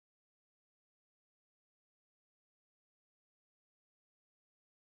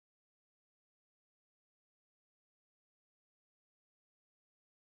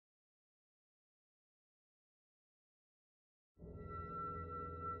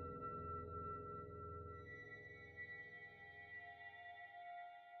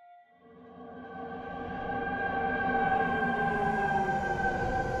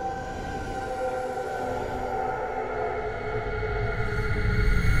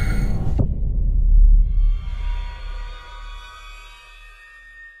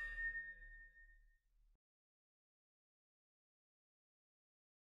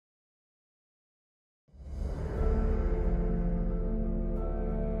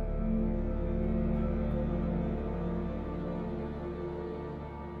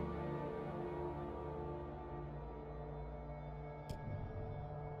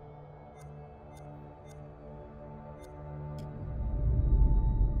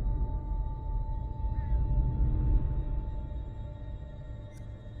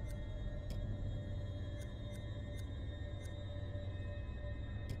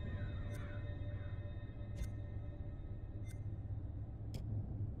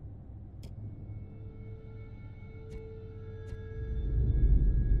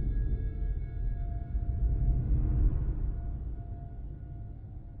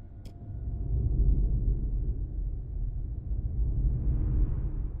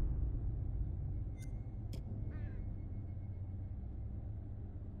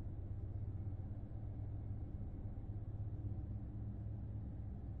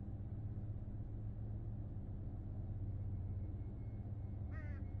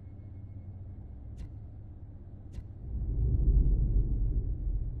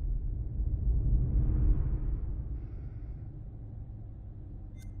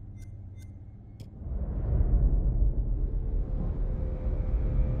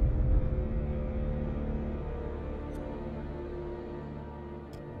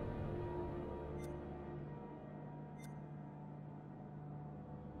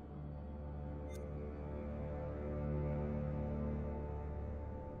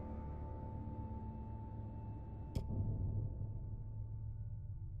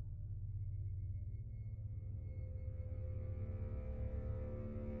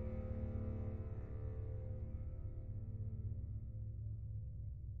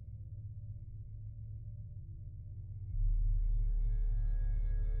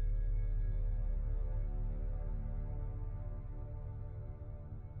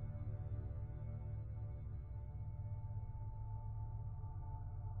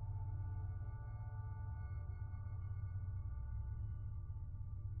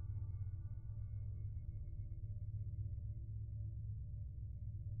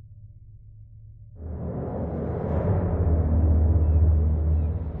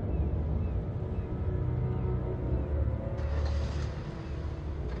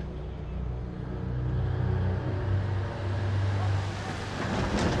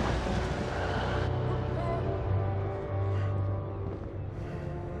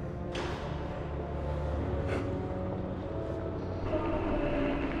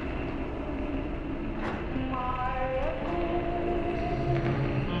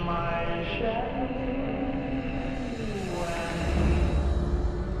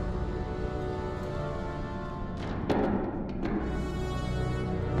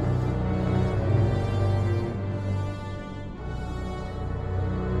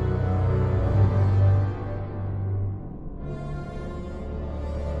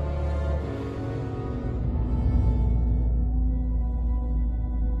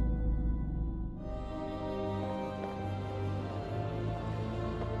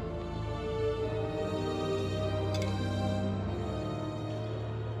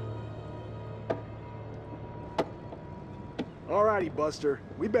Alrighty, Buster.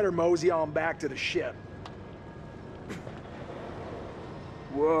 We better mosey on back to the ship.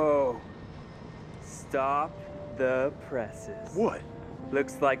 Whoa. Stop the presses. What?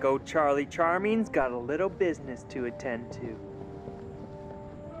 Looks like old Charlie Charming's got a little business to attend to.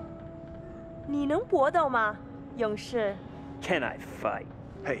 你能搏斗吗，勇士？ Can I fight?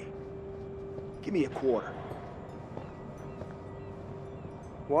 Hey, give me a quarter.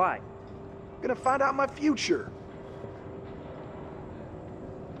 Why? Gonna find out my future.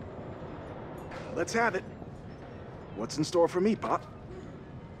 Let's have it. What's in store for me, Pop?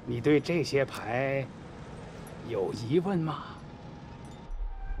 你对这些牌有疑问吗？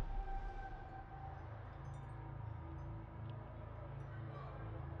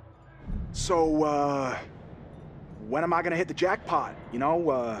 So, when am I gonna hit the jackpot? You know,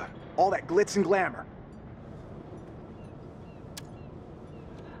 all that glitz and glamour. "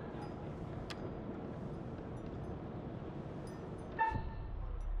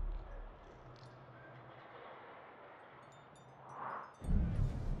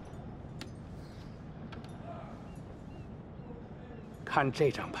看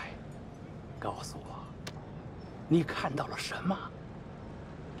这张牌，告诉我，你看到了什么？"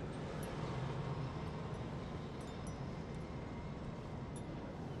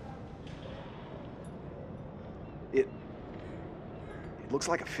 It looks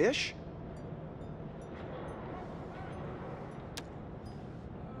like a fish?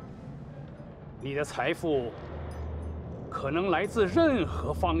 你的财富可能来自任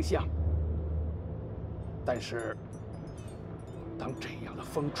何方向，但是当这样的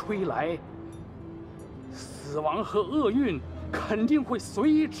风吹来，死亡和厄运肯定会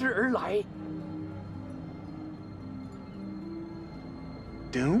随之而来。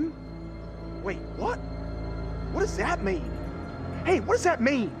 Doom? Wait, what? What does that mean? Hey, what does that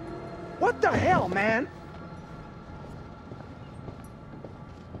mean? What the hell, man?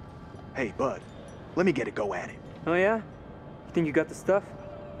 Hey, Bud, let me get a go at it. Oh yeah? You think you got the stuff?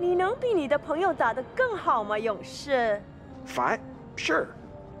 你能比你的朋友打得更好吗，勇士？ Fight? Sure.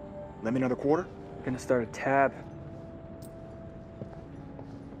 Let me another quarter? Gonna start a tab.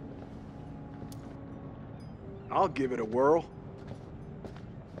 I'll give it a whirl.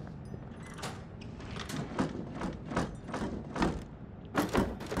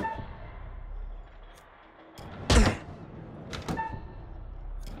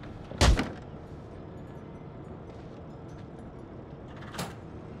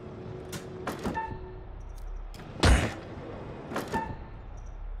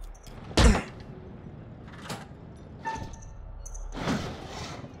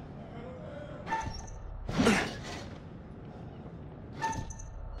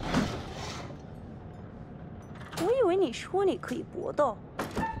我以为你说你可以搏斗。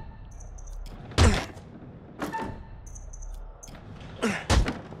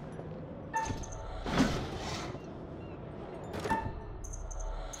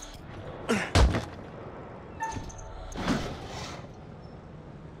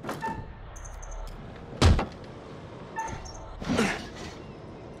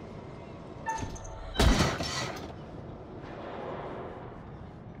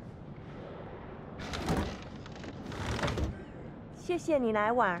谢谢你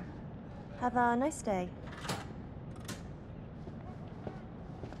来玩。Have a nice day.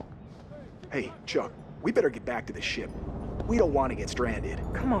 Hey, Chuck, we better get back to the ship. We don't want to get stranded.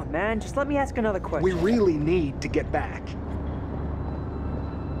 Come on, man. Just let me ask another question. We really need to get back.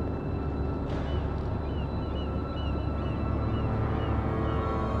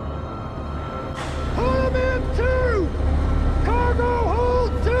 Pull 'em in two! Cargo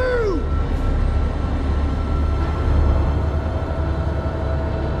hold two!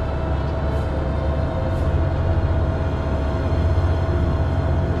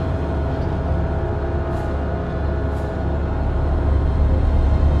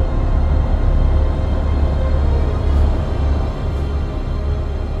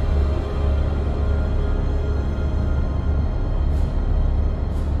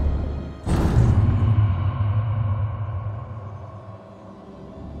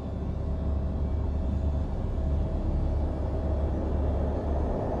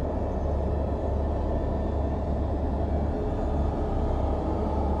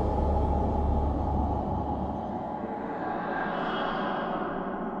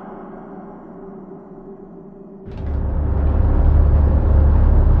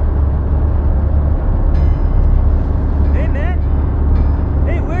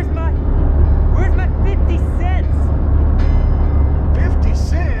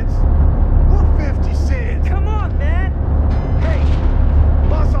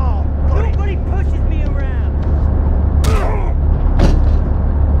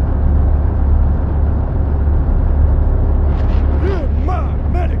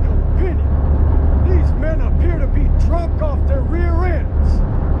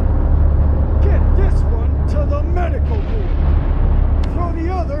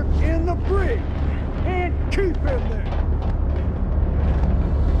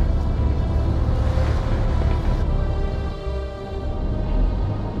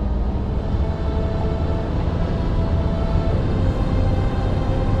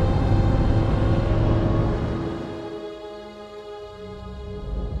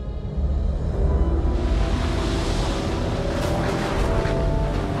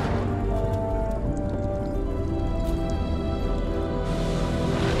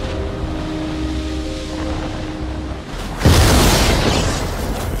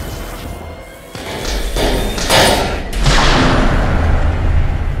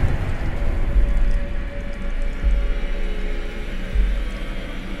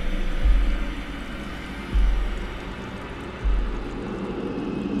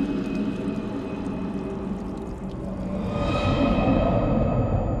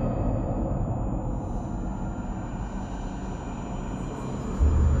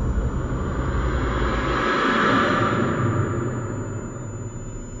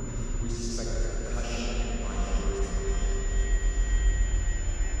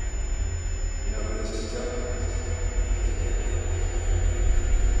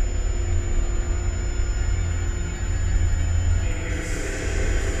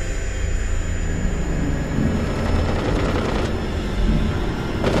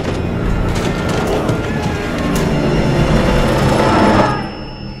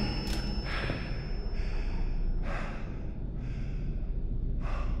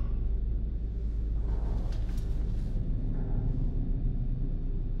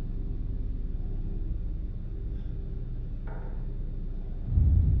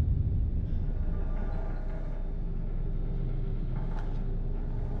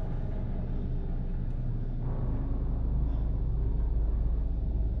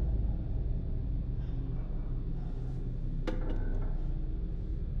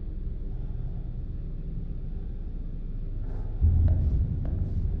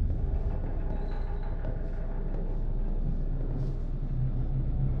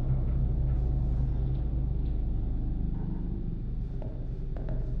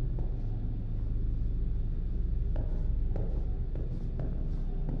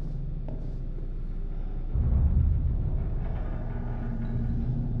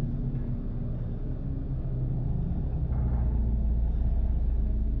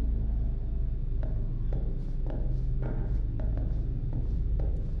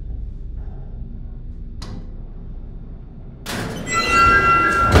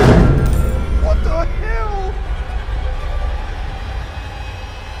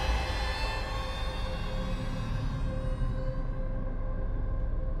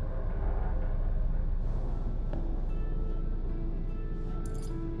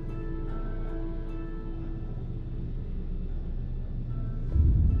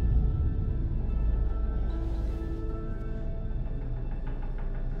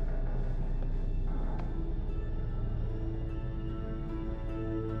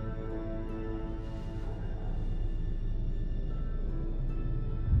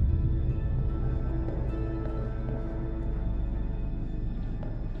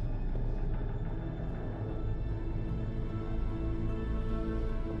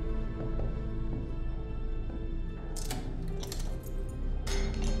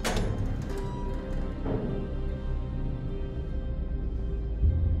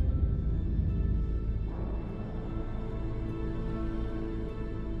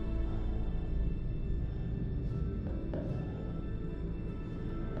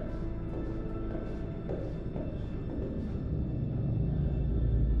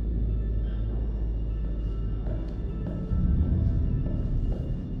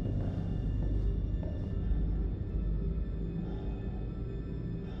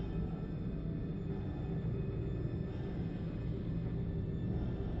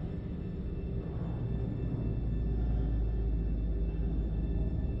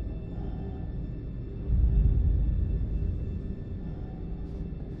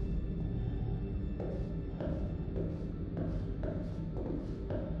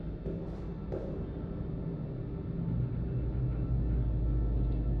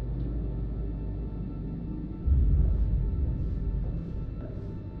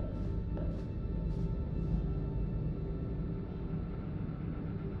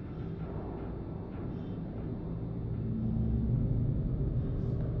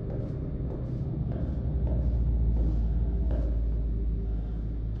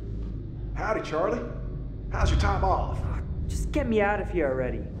 Howdy, Charlie. How's your time off? Just get me out of here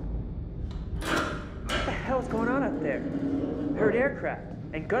already. What the hell's going on up there? Heard aircraft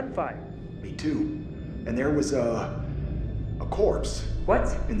and gunfire. Me too. And there was a corpse.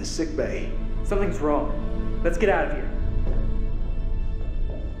 What? In the sick bay. Something's wrong. Let's get out of here.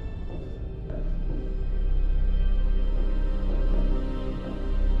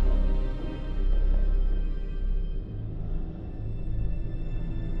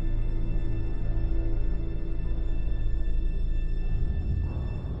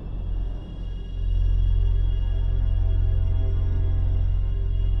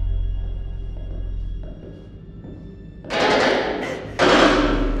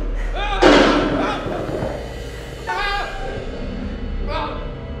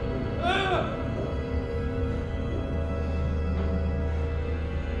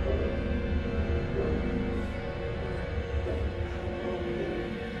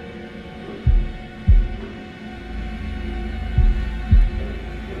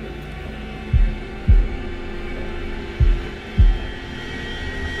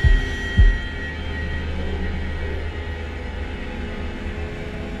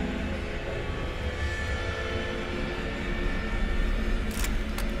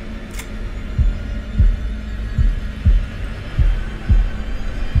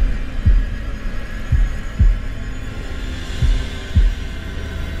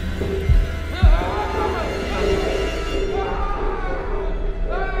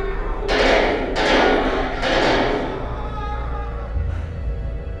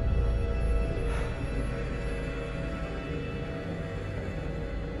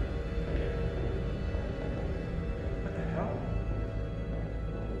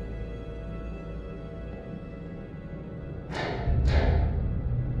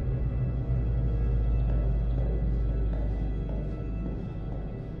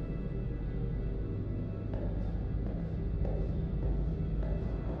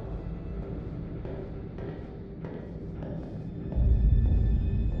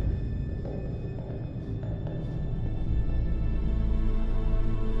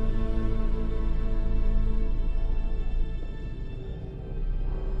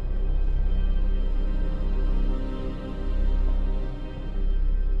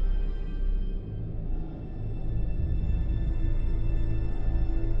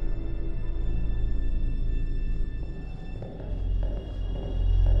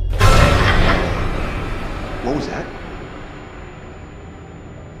 What was that?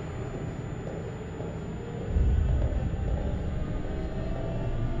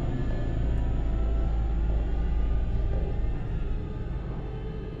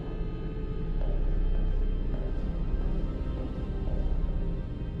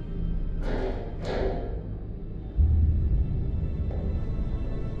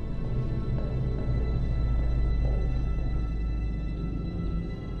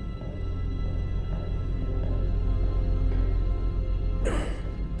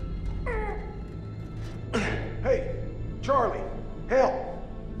 Charlie, help!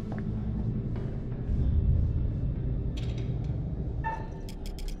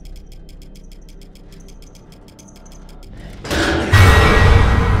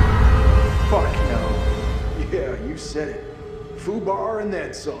 Fuck no. Yeah, you said it. Foobar and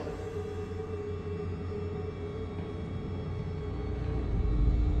then some.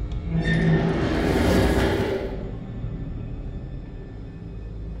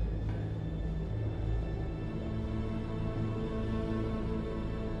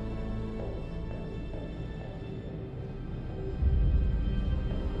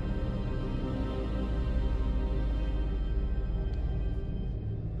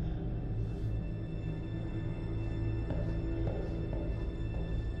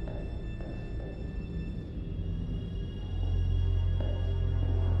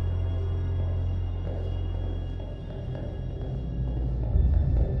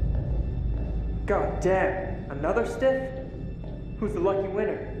 God damn, another stiff? Who's the lucky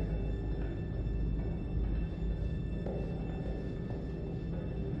winner?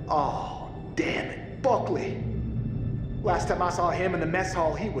 Oh, damn it, Buckley. Last time I saw him in the mess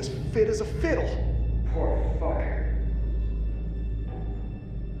hall, he was fit as a fiddle. Poor fucker.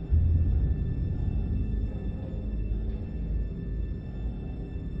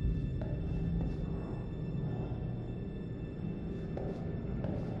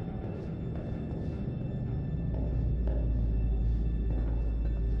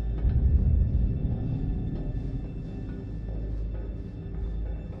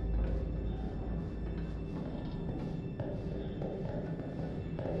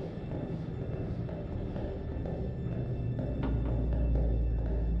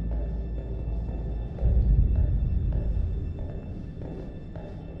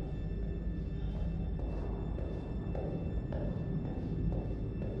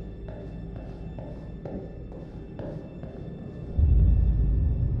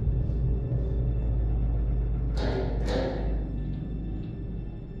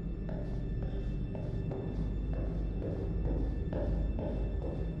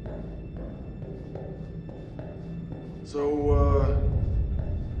 So,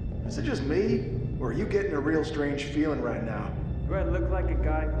 is it just me? Or are you getting a real strange feeling right now? Do I look like a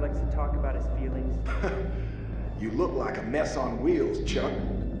guy who likes to talk about his feelings? You look like a mess on wheels, Chuck.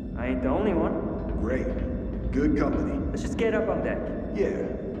 I ain't the only one. Great. Good company. Let's just get up on deck. Yeah.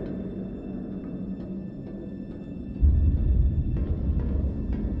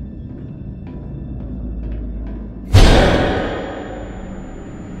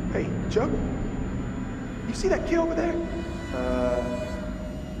 Hey, Chuck? You see that kid over there?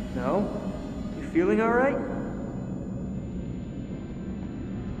 No? You feeling alright?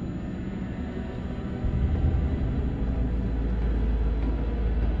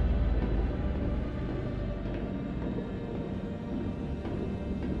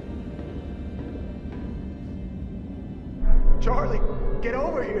 Charlie, get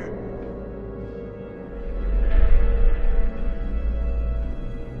over here!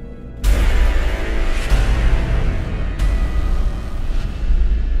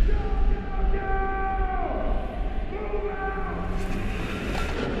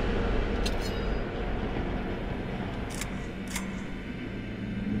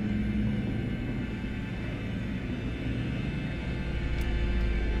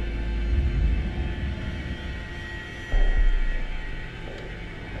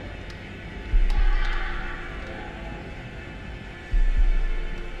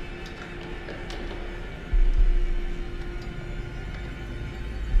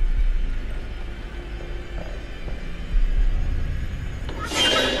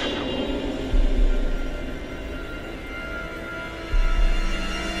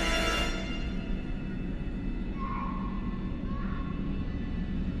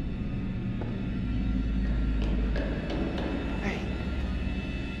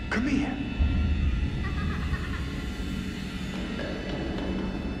 Come here.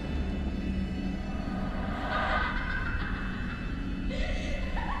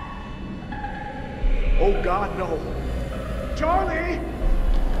 Oh, God, no. Charlie!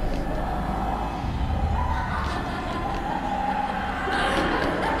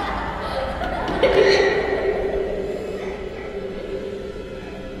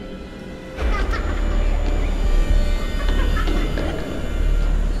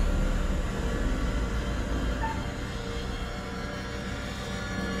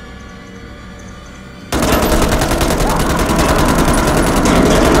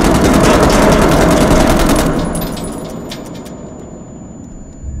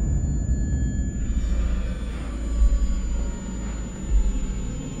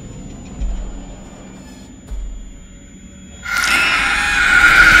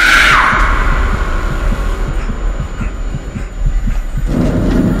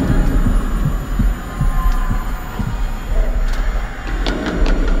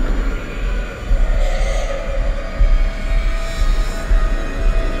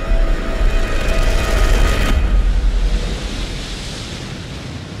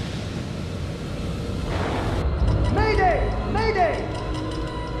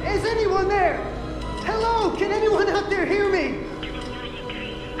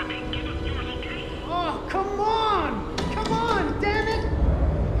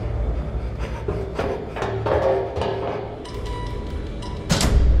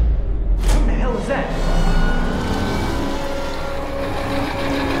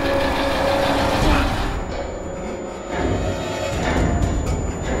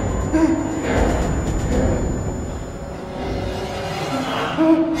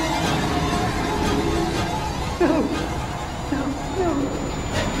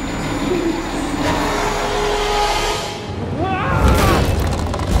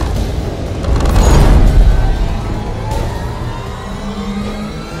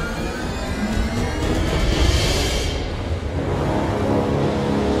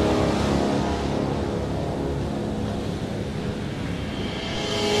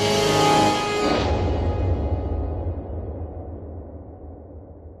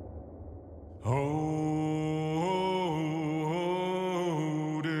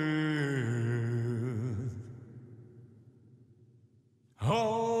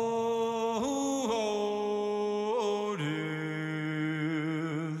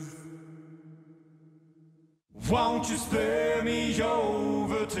 Won't you spare me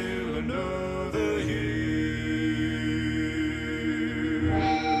over till another year?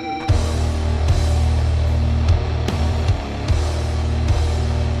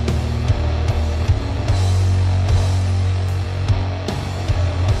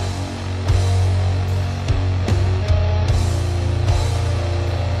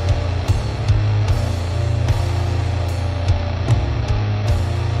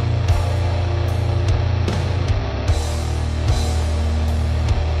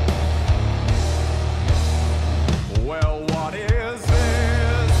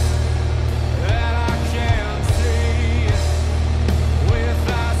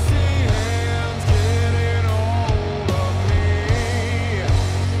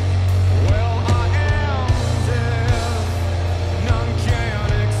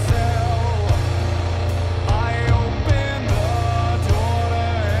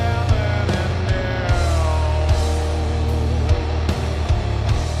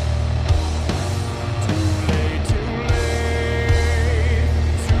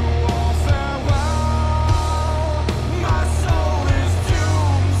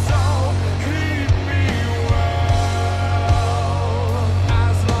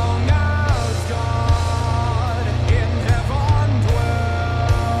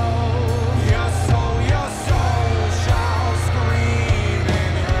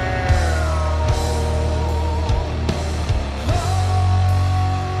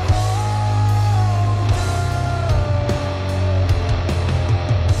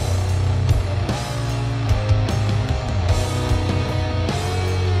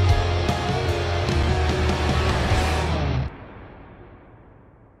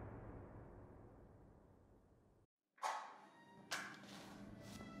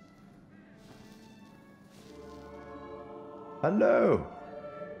 Hello,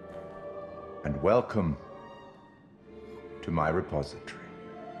 and welcome to my repository.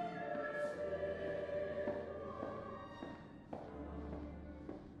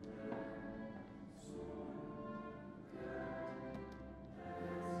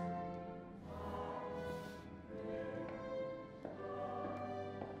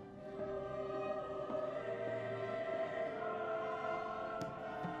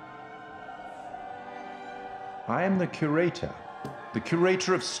 I am the curator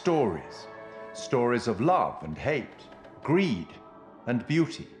of stories. Stories of love and hate, greed and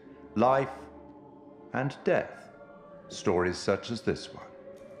beauty, life and death. Stories such as this one.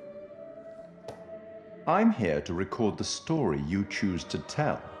 I'm here to record the story you choose to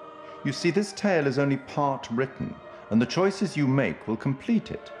tell. You see, this tale is only part written, and the choices you make will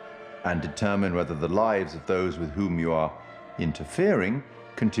complete it and determine whether the lives of those with whom you are interfering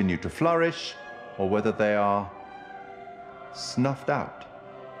continue to flourish or whether they are snuffed out.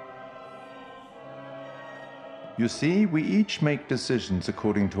 You see, we each make decisions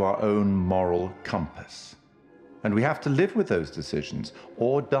according to our own moral compass. And we have to live with those decisions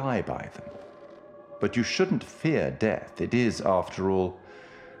or die by them. But you shouldn't fear death. It is, after all,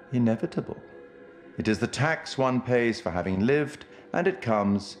 inevitable. It is the tax one pays for having lived, and it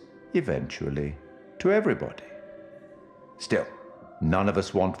comes, eventually, to everybody. Still, none of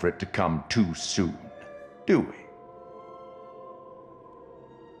us want for it to come too soon, do we?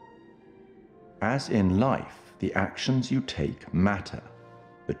 As in life, the actions you take matter.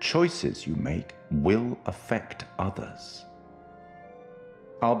 The choices you make will affect others.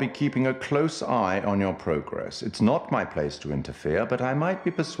 I'll be keeping a close eye on your progress. It's not my place to interfere, but I might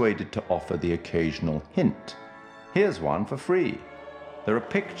be persuaded to offer the occasional hint. Here's one for free. There are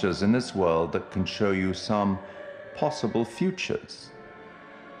pictures in this world that can show you some possible futures.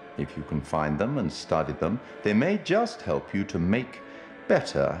 If you can find them and study them, they may just help you to make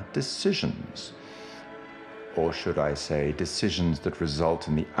better decisions. Or should I say, decisions that result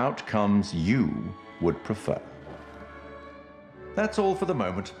in the outcomes you would prefer. That's all for the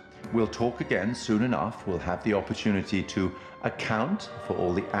moment. We'll talk again soon enough. We'll have the opportunity to account for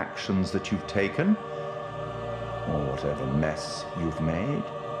all the actions that you've taken, or whatever mess you've made.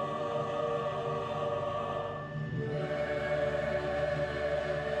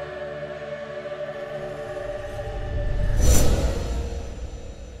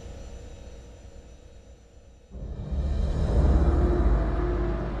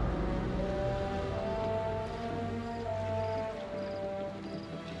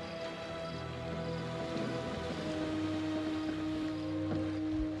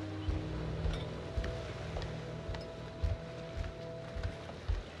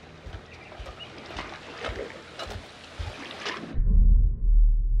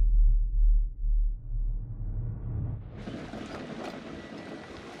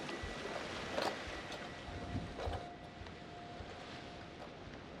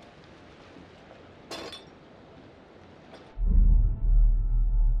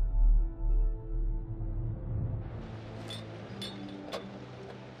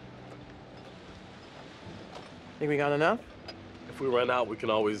 Think we got enough? If we run out, we can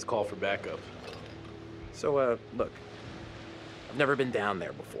always call for backup. So, look. I've never been down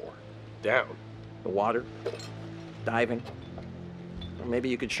there before. Down? The water, diving. Or maybe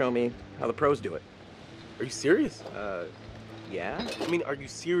you could show me how the pros do it. Are you serious? Yeah? I mean, are you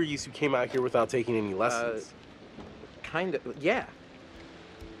serious you came out here without taking any lessons? Kind of, yeah.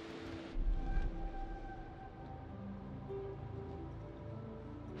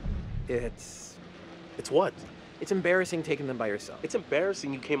 It's what? It's embarrassing taking them by yourself. It's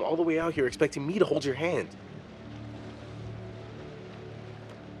embarrassing you came all the way out here expecting me to hold your hand.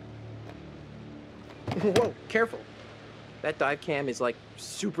 Whoa, careful. That dive cam is, like,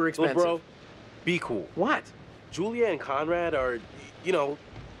 super expensive. Well, bro, be cool. What? Julia and Conrad are, you know,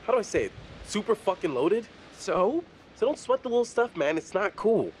 how do I say it? Super fucking loaded. So? So don't sweat the little stuff, man. It's not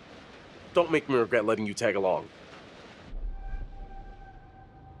cool. Don't make me regret letting you tag along.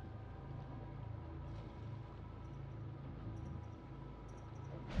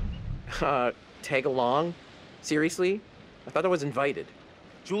 Tag along? Seriously? I thought I was invited.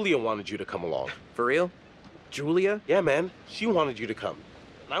 Julia wanted you to come along. For real? Julia? Yeah, man. She wanted you to come.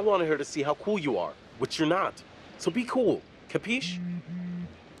 And I wanted her to see how cool you are, which you're not. So be cool. Capiche?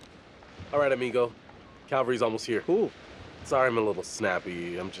 All right, amigo. Calvary's almost here. Cool. Sorry I'm a little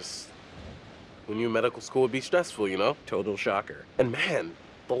snappy. I'm just... Who knew medical school would be stressful, you know? Total shocker. And man,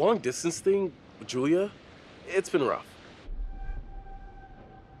 the long distance thing with Julia, it's been rough.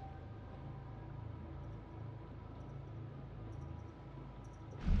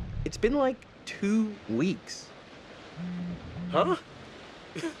 It's been like 2 weeks. Huh?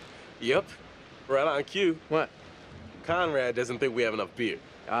 Yep. Right on cue. What? Conrad doesn't think we have enough beer.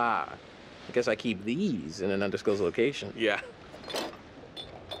 Ah, I guess I keep these in an undisclosed location. Yeah.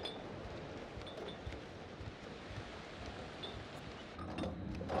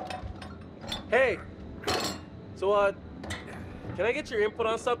 Hey. So, can I get your input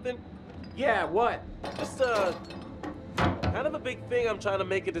on something? Yeah, what? Just, kind of a big thing I'm trying to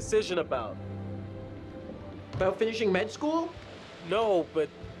make a decision about. About finishing med school? No, but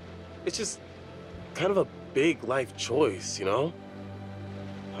it's just kind of a big life choice, you know?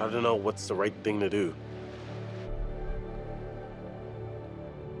 I don't know what's the right thing to do.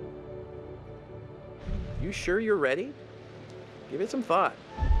 You sure you're ready? Give it some thought.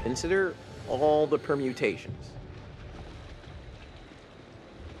 Consider all the permutations.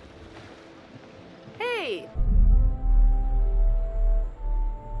 Hey!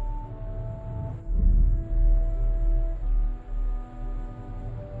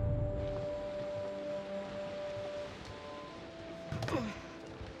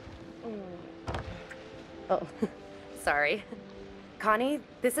 Oh, sorry. Connie,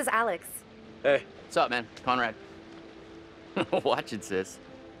 this is Alex. Hey. What's up, man? Conrad. Watch it, sis.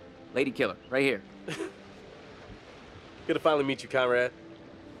 Lady killer, right here. Good to finally meet you, Conrad.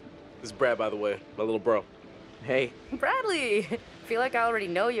 This is Brad, by the way, my little bro. Hey. Bradley! Feel like I already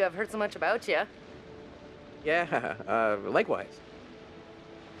know you. I've heard so much about you. Yeah, likewise.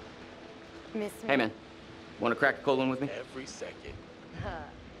 Miss me? Hey, man. Want to crack a cold one with me? Every second.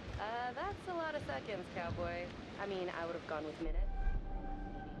 That's a lot of seconds, cowboy. I mean, I would have gone with minute.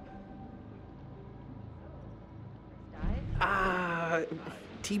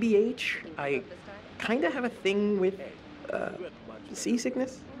 TBH, I kind of have a thing with,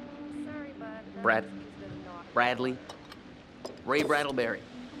 seasickness. Sorry, bud. Brad. Bradley. Ray Brattleberry.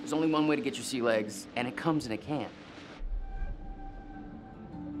 There's only one way to get your sea legs, and it comes in a can.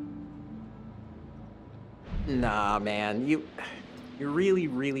 Nah, man, you really,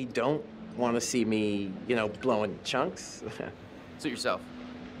 really don't want to see me, you know, blowing chunks? Suit yourself.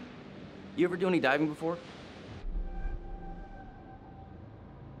 You ever do any diving before?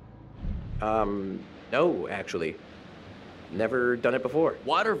 No, actually. Never done it before.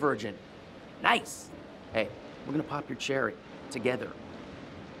 Water virgin. Nice. Hey, we're gonna pop your cherry together.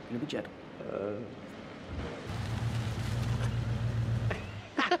 Gonna be gentle.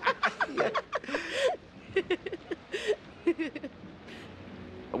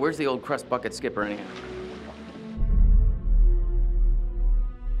 Where's the old crust bucket skipper anyhow?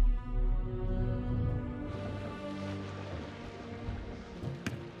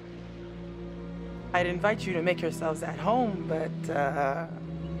 I'd invite you to make yourselves at home, but,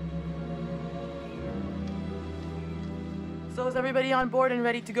 So is everybody on board and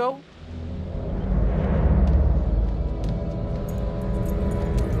ready to go?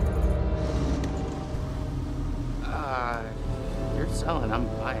 You're selling, I'm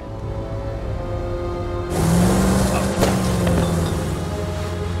buying.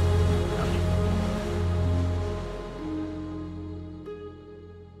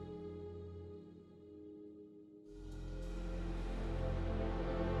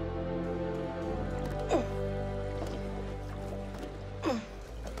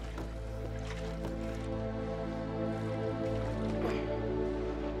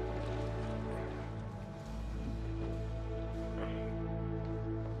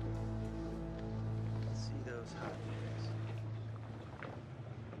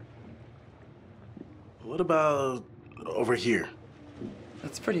 What about over here?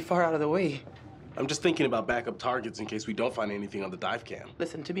 That's pretty far out of the way. I'm just thinking about backup targets in case we don't find anything on the dive cam.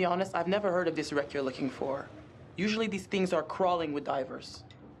 Listen, to be honest, I've never heard of this wreck you're looking for. Usually these things are crawling with divers.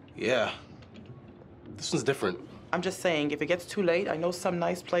 Yeah. This one's different. I'm just saying, if it gets too late, I know some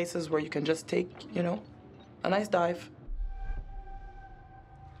nice places where you can just take, you know, a nice dive.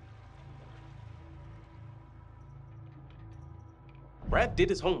 Brad did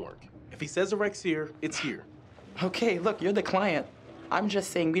his homework. If he says the wreck's here, it's here. Okay, look, you're the client. I'm just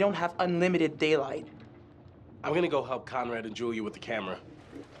saying we don't have unlimited daylight. I'm gonna go help Conrad and Julia with the camera.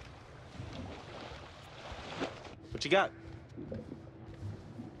 What you got?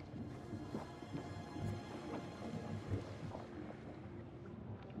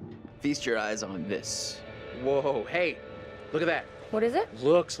 Feast your eyes on this. Whoa, hey, look at that. What is it?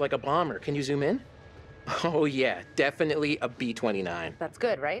 Looks like a bomber. Can you zoom in? Oh, yeah, definitely a B-29. That's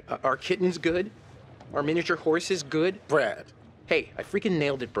good, right? Our kitten's good. Our miniature horse is good. Brad. Hey, I freaking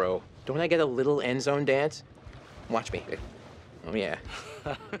nailed it, bro. Don't I get a little end zone dance? Watch me. Oh, yeah.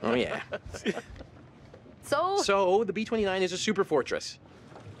 Oh, yeah. So? So, the B-29 is a super fortress.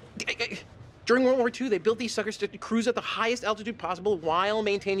 During World War II, they built these suckers to cruise at the highest altitude possible while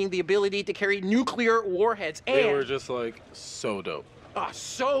maintaining the ability to carry nuclear warheads. And they were just like so dope. Ah,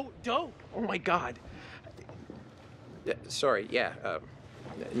 so dope! Oh my God. Sorry, yeah,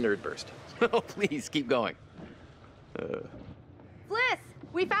 nerd burst. Oh, please, keep going. Fliss,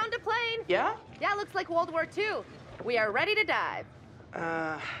 we found a plane. Yeah? Yeah, looks like World War II. We are ready to dive.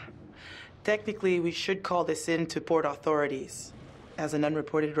 Technically, we should call this in to port authorities as an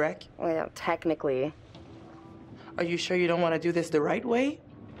unreported wreck. Well, technically. Are you sure you don't want to do this the right way?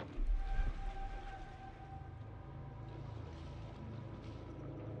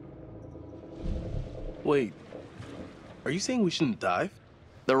 Wait, are you saying we shouldn't dive?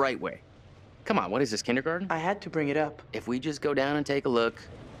 The right way. Come on, what is this, kindergarten? I had to bring it up. If we just go down and take a look,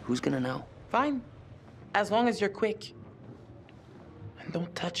 who's gonna know? Fine. As long as you're quick. And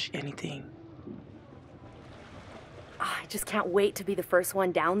don't touch anything. Oh, I just can't wait to be the first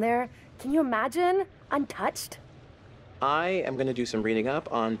one down there. Can you imagine? Untouched? I am going to do some reading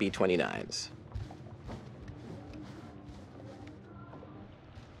up on B-29s.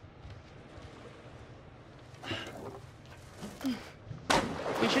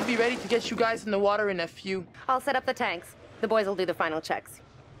 We should be ready to get you guys in the water in a few. I'll set up the tanks. The boys will do the final checks.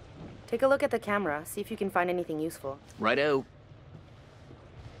 Take a look at the camera, see if you can find anything useful. Righto.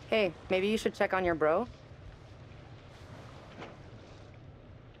 Hey, maybe you should check on your bro?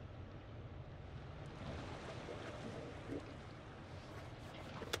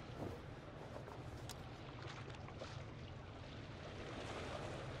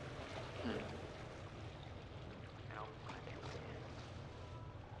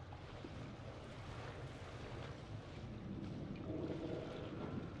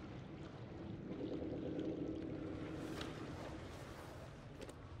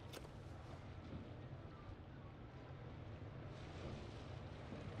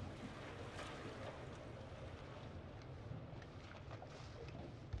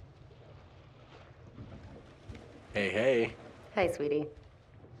 Hey, hey. Hey, sweetie.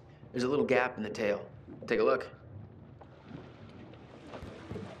 There's a little gap in the tail. Take a look.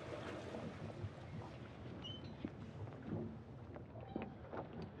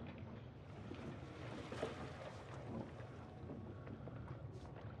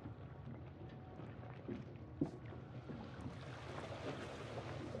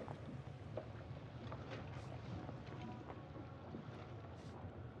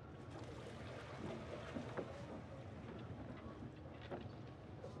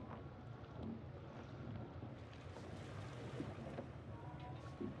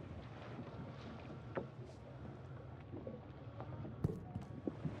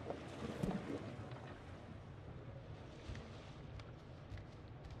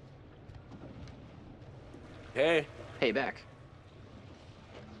 Hey. Hey, back.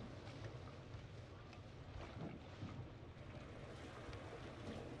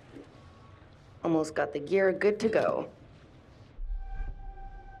 Almost got the gear good to go.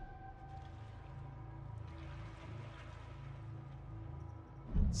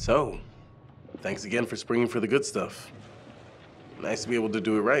 So, thanks again for springing for the good stuff. Nice to be able to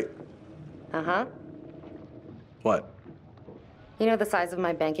do it right. Uh-huh. What? You know the size of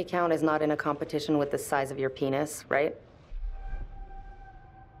my bank account is not in a competition with the size of your penis, right?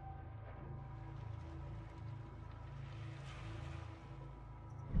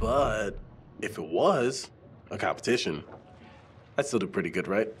 But if it was a competition, I'd still do pretty good,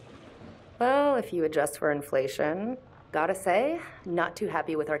 right? Well, if you adjust for inflation, gotta say, not too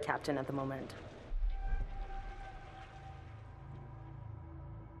happy with our captain at the moment.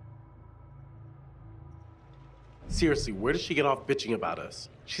 Seriously, where does she get off bitching about us?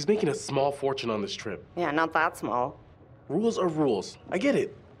 She's making a small fortune on this trip. Yeah, not that small. Rules are rules. I get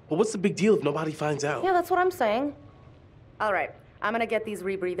it. But what's the big deal if nobody finds out? Yeah, that's what I'm saying. All right, I'm gonna get these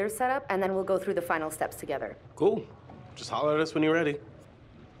rebreathers set up, and then we'll go through the final steps together. Cool. Just holler at us when you're ready.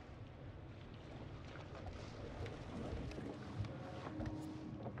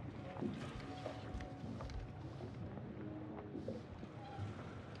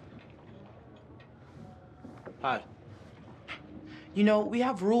 Hi. You know, we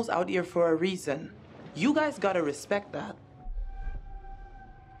have rules out here for a reason. You guys gotta respect that.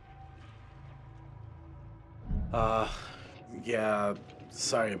 Yeah,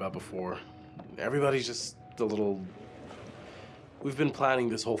 sorry about before. Everybody's just a little... We've been planning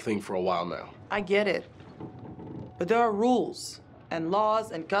this whole thing for a while now. I get it. But there are rules, and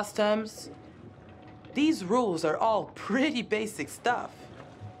laws, and customs. These rules are all pretty basic stuff.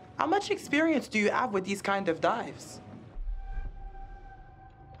 How much experience do you have with these kind of dives?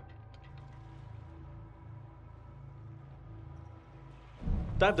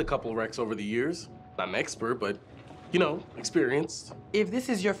 Dived a couple wrecks over the years. Not an expert, but, you know, experienced. If this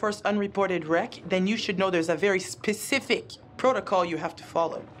is your first unreported wreck, then you should know there's a very specific protocol you have to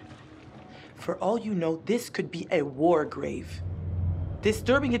follow. For all you know, this could be a war grave.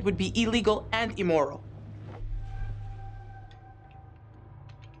 Disturbing it would be illegal and immoral.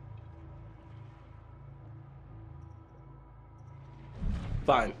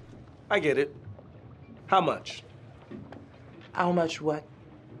 Fine. I get it. How much? How much what?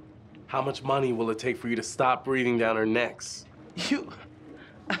 How much money will it take for you to stop breathing down our necks?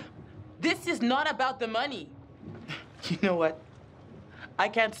 This is not about the money. You know what? I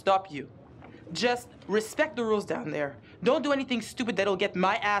can't stop you. Just respect the rules down there. Don't do anything stupid that'll get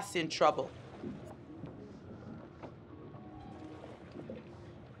my ass in trouble.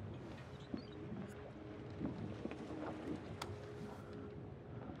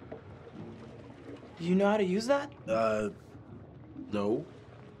 Do you know how to use that? No.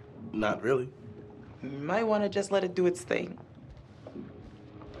 Not really. You might want to just let it do its thing.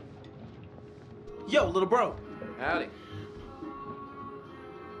 Yo, little bro. Howdy.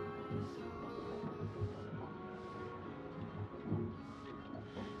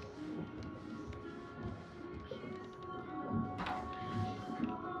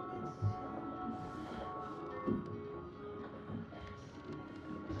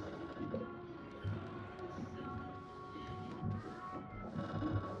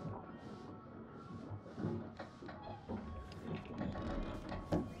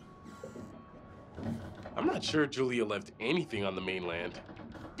 I'm not sure Julia left anything on the mainland.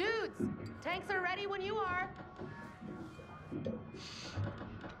 Dudes, tanks are ready when you are.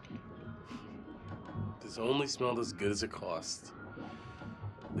 This only smelled as good as it cost.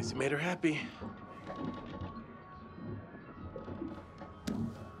 At least it made her happy.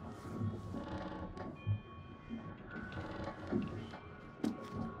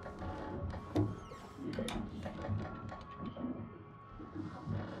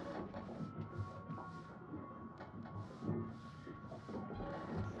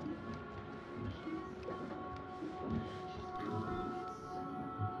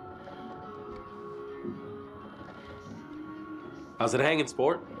 How's it hanging,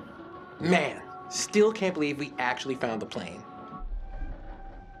 sport? Man, still can't believe we actually found the plane.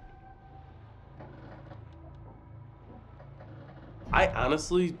 I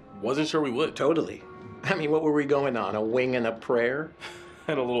honestly wasn't sure we would. Totally. I mean, what were we going on? A wing and a prayer?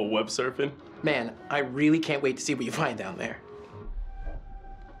 And a little web surfing. Man, I really can't wait to see what you find down there.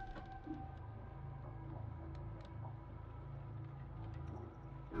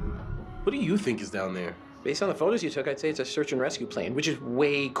 What do you think is down there? Based on the photos you took, I'd say it's a search and rescue plane, which is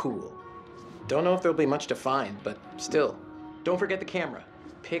way cool. Don't know if there'll be much to find, but still. Don't forget the camera.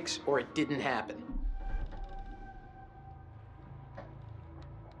 Pics or it didn't happen.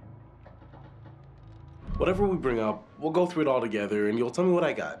 Whatever we bring up, we'll go through it all together and you'll tell me what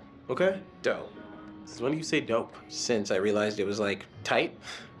I got, okay? Dope. Since when do you say dope? Since I realized it was, like, tight.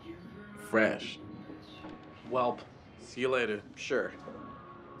 Fresh. Welp. See you later. Sure.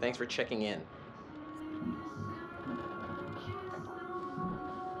 Thanks for checking in.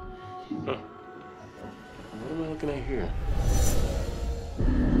 Huh. What am I looking at here?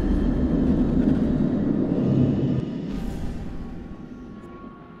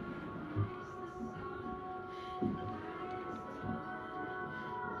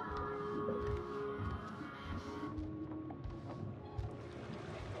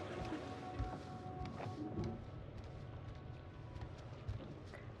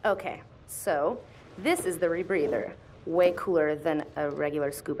 Okay, so this is the rebreather. Way cooler than a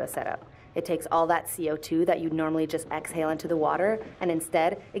regular scuba setup. It takes all that CO2 that you'd normally just exhale into the water, and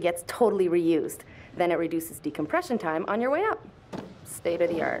instead, it gets totally reused. Then it reduces decompression time on your way up. State of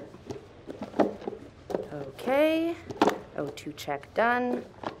the art. Okay, O2 check done.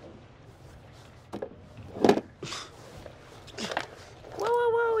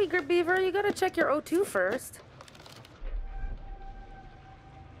 Whoa, eager beaver, you gotta check your O2 first.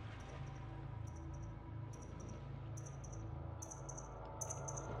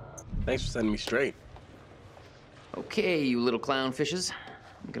 Thanks for sending me straight. Okay, you little clownfishes.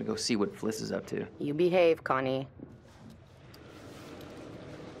 I'm gonna go see what Fliss is up to. You behave, Connie.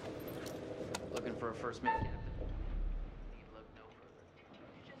 Looking for a first mate, Captain. Need look no further.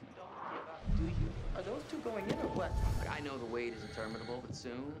 You just don't give up, do you? Are those two going in or what? Look, I know the wait is interminable, but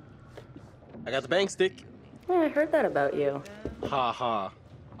soon. I got the bang stick. Yeah, I heard that about you. Ha ha.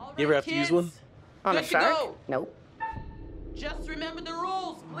 All You ever right, have to use one? On a Good to shark? go. Nope. Just remember the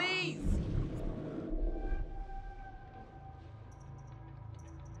rules, please.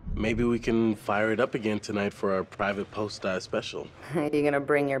 Maybe we can fire it up again tonight for our private post-dive special. Are you gonna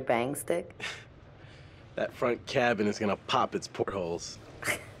bring your bang stick? That front cabin is gonna pop its portholes.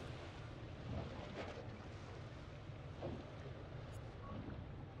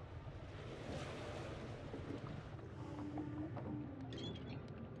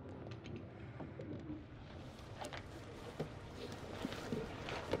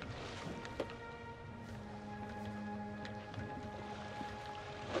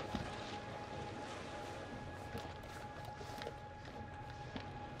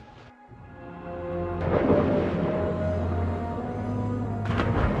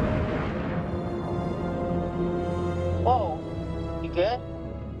 Good?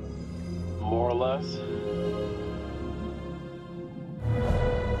 More or less.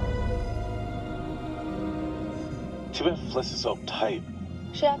 Too bad Fliss is so uptight.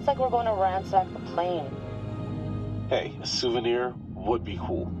 She acts like we're going to ransack the plane. Hey, a souvenir would be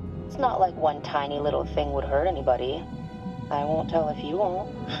cool. It's not like one tiny little thing would hurt anybody. I won't tell if you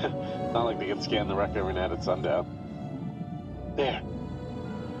won't. Not like they can scan the wreck every night at sundown. There.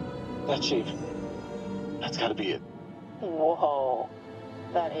 That shape. That's gotta be it. Whoa.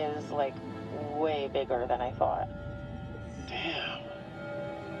 That is, like, way bigger than I thought. Damn.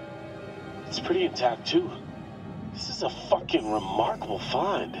 It's pretty intact, too. This is a fucking remarkable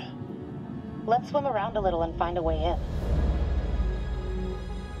find. Let's swim around a little and find a way in.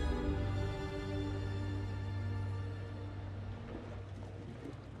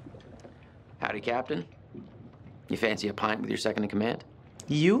 Howdy, Captain. You fancy a pint with your second in command?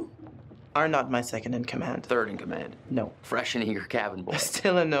 You are not my second in command. Third in command. No. Fresh and eager cabin boy.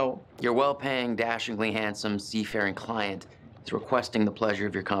 Still a no. Your well-paying, dashingly handsome, seafaring client is requesting the pleasure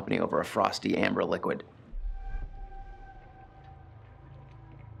of your company over a frosty amber liquid.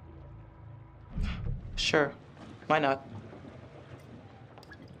 Sure. Why not?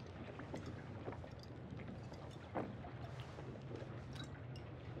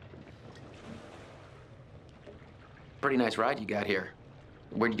 Pretty nice ride you got here.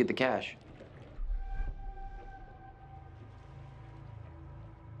 Where'd you get the cash?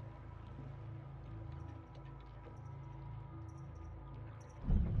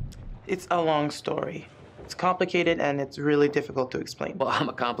 It's a long story. It's complicated and it's really difficult to explain. Well, I'm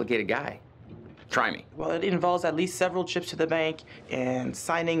a complicated guy. Try me. Well, it involves at least several trips to the bank and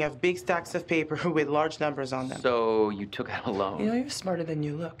signing of big stacks of paper with large numbers on them. So you took out a loan? You know, you're smarter than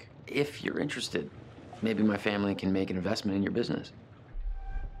you look. If you're interested, maybe my family can make an investment in your business.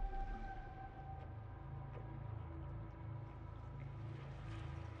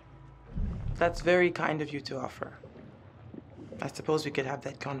 That's very kind of you to offer. I suppose we could have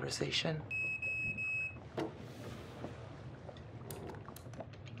that conversation.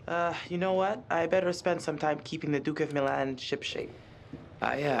 You know what? I better spend some time keeping the Duke of Milan shipshape.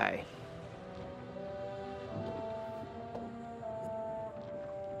 Aye, aye.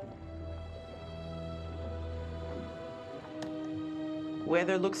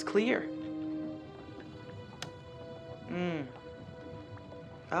 Weather looks clear.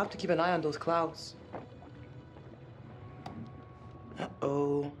 I'll have to keep an eye on those clouds.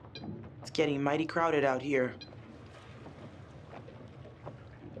 Uh-oh. It's getting mighty crowded out here.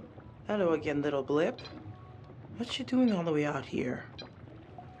 Hello again, little blip. What you doing all the way out here?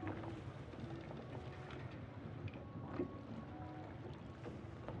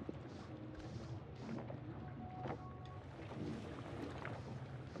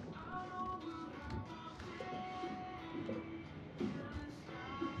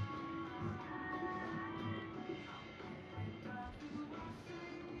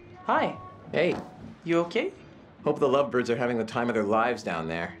 Hi. Hey. You okay? Hope the lovebirds are having the time of their lives down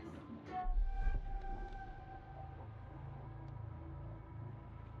there.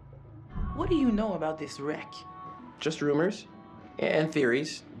 What do you know about this wreck? Just rumors and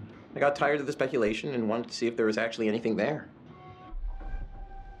theories. I got tired of the speculation and wanted to see if there was actually anything there.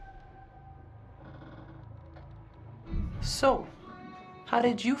 So, how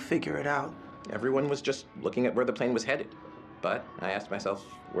did you figure it out? Everyone was just looking at where the plane was headed. But I asked myself,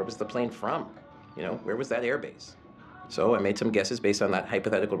 where was the plane from? You know, where was that airbase? So I made some guesses based on that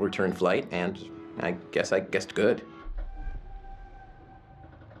hypothetical return flight, and I guess I guessed good.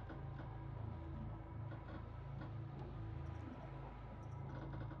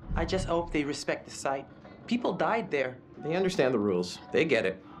 I just hope they respect the site. People died there. They understand the rules. They get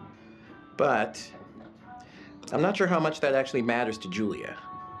it. But I'm not sure how much that actually matters to Julia.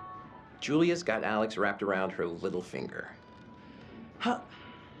 Julia's got Alex wrapped around her little finger. Huh.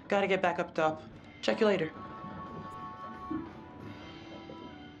 Gotta get back up top. Check you later.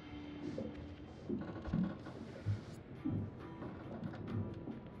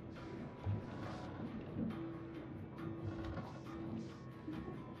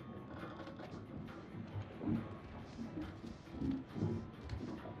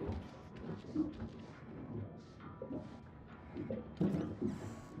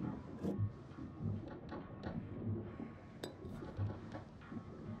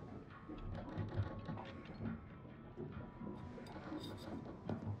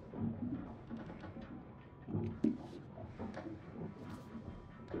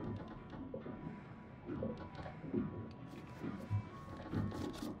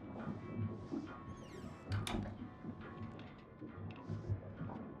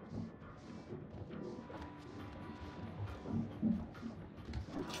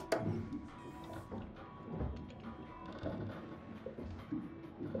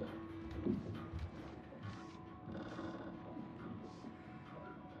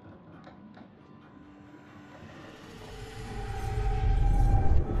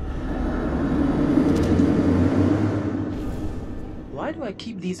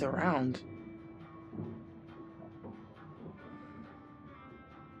 keep these around?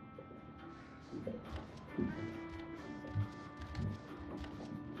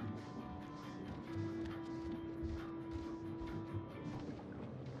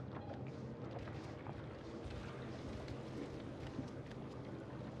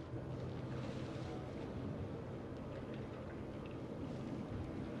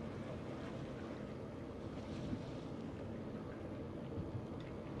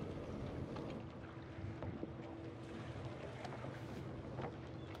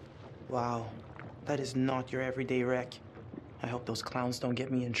 Wow, that is not your everyday wreck. I hope those clowns don't get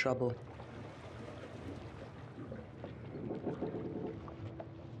me in trouble.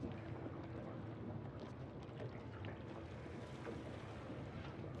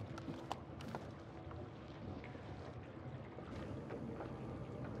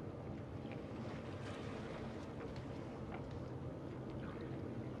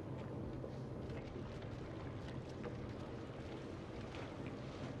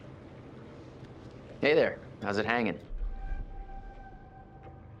 Hey there, how's it hanging?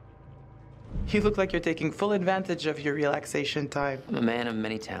 You look like you're taking full advantage of your relaxation time. I'm a man of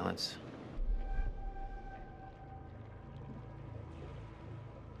many talents.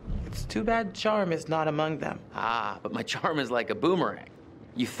 It's too bad charm is not among them. Ah, but my charm is like a boomerang.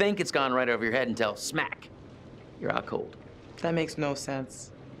 You think it's gone right over your head until smack, you're out cold. That makes no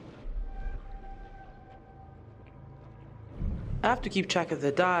sense. I have to keep track of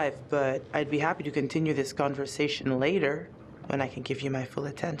the dive, but I'd be happy to continue this conversation later when I can give you my full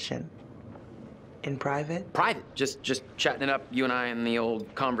attention. In private? Private? Just chatting it up, you and I, in the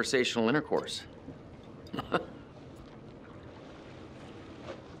old conversational intercourse.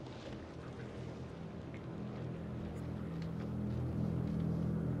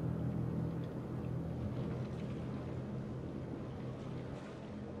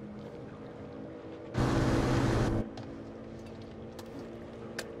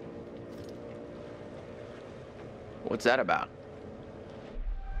 What's that about?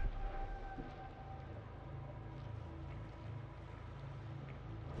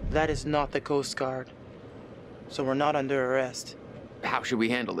 That is not the Coast Guard, so we're not under arrest. How should we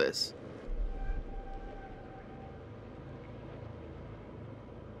handle this?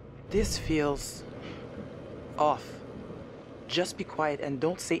 This feels off. Just be quiet and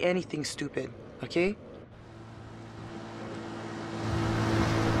don't say anything stupid, okay?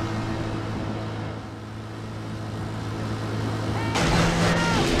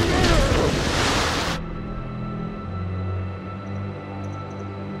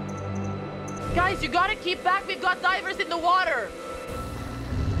 Guys, you gotta keep back. We've got divers in the water.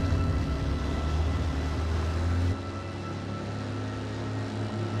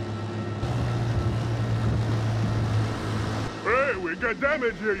 Hey, we got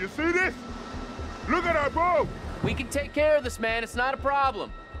damage here. You see this? Look at our boat. We can take care of this, man. It's not a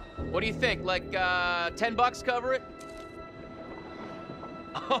problem. What do you think? Like, $10 cover it?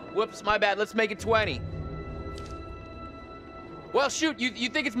 Oh, whoops, my bad. Let's make it 20. Well, shoot, you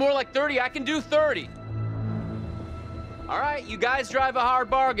think it's more like 30? I can do 30. All right, you guys drive a hard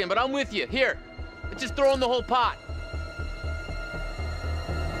bargain, but I'm with you. Here, let's just throw in the whole pot.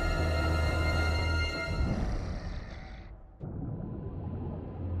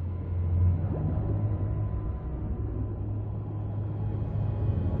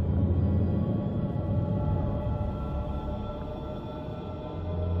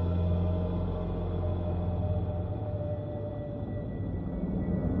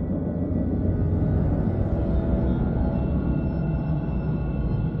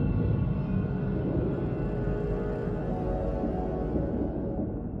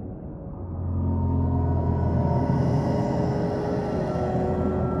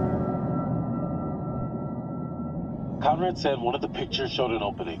 Conrad said one of the pictures showed an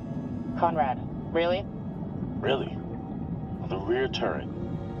opening. Conrad, really? Really? On the rear turret.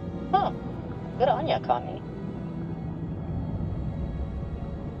 Huh. Good on ya, Connie.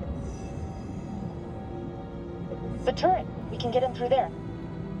 The turret. We can get in through there.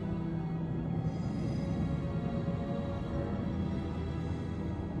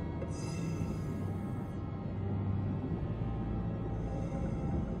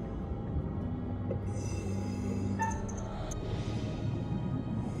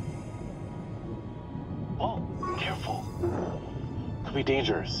 Could be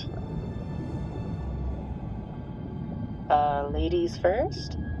dangerous. Ladies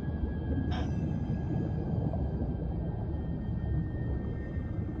first?